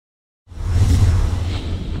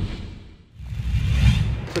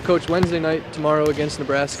So, Coach, Wednesday night tomorrow against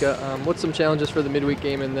Nebraska. What's some challenges for the midweek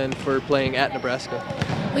game and then for playing at Nebraska?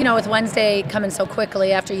 You know, with Wednesday coming so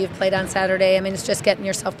quickly after you've played on Saturday, I mean, it's just getting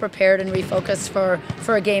yourself prepared and refocused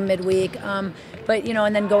for a game midweek. But, you know,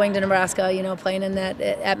 and then going to Nebraska, you know, playing in that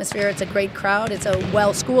atmosphere, it's a great crowd. It's a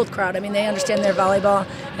well-schooled crowd. I mean, they understand their volleyball.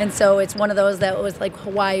 And so it's one of those that was like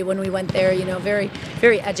Hawaii when we went there, you know, very,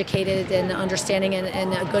 very educated and understanding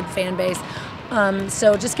and a good fan base.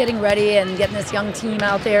 So just getting ready and getting this young team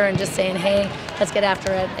out there and just saying, hey, let's get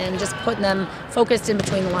after it, and just putting them focused in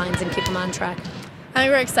between the lines and keep them on track. I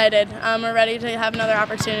think we're excited. We're ready to have another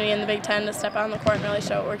opportunity in the Big Ten to step out on the court and really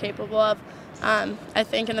show what we're capable of. I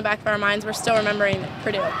think in the back of our minds we're still remembering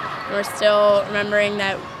Purdue. And we're still remembering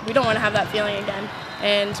that we don't want to have that feeling again.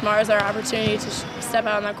 And tomorrow's our opportunity to step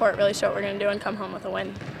out on that court, really show what we're going to do, and come home with a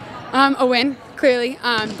win. A win, clearly.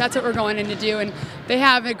 That's what we're going in to do, and they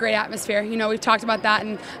have a great atmosphere. You know, we've talked about that,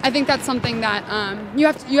 and I think that's something that you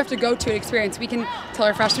have to go to experience. We can tell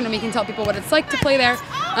our freshmen and we can tell people what it's like to play there,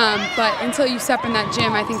 but until you step in that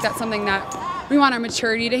gym, I think that's something that we want our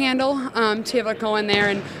maturity to handle, to be able to go in there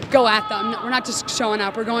and go at them. We're not just showing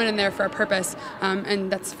up, we're going in there for a purpose, and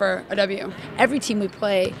that's for a W. Every team we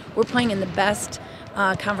play, we're playing in the best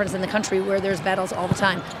conference in the country where there's battles all the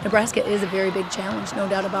time. Nebraska is a very big challenge, no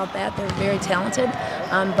doubt about that. They're very talented,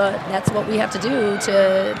 but that's what we have to do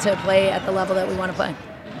to play at the level that we want to play.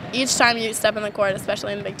 Each time you step in the court,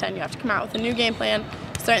 especially in the Big Ten, you have to come out with a new game plan,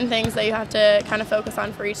 certain things that you have to kind of focus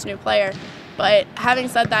on for each new player. But having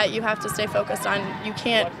said that, you have to stay focused on, you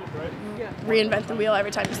can't reinvent the wheel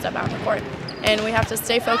every time you step out on the court. And we have to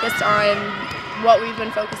stay focused on what we've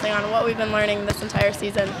been focusing on, what we've been learning this entire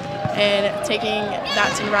season, and taking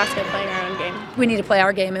that to Nebraska and playing our own game. We need to play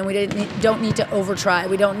our game, and we don't need to over-try.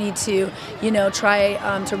 We don't need to, you know,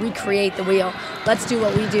 try to recreate the wheel. Let's do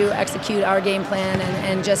what we do, execute our game plan,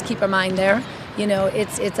 and just keep our mind there. You know,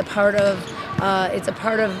 it's a part of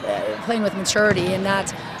playing with maturity and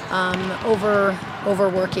not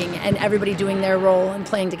overworking, and everybody doing their role and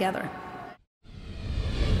playing together.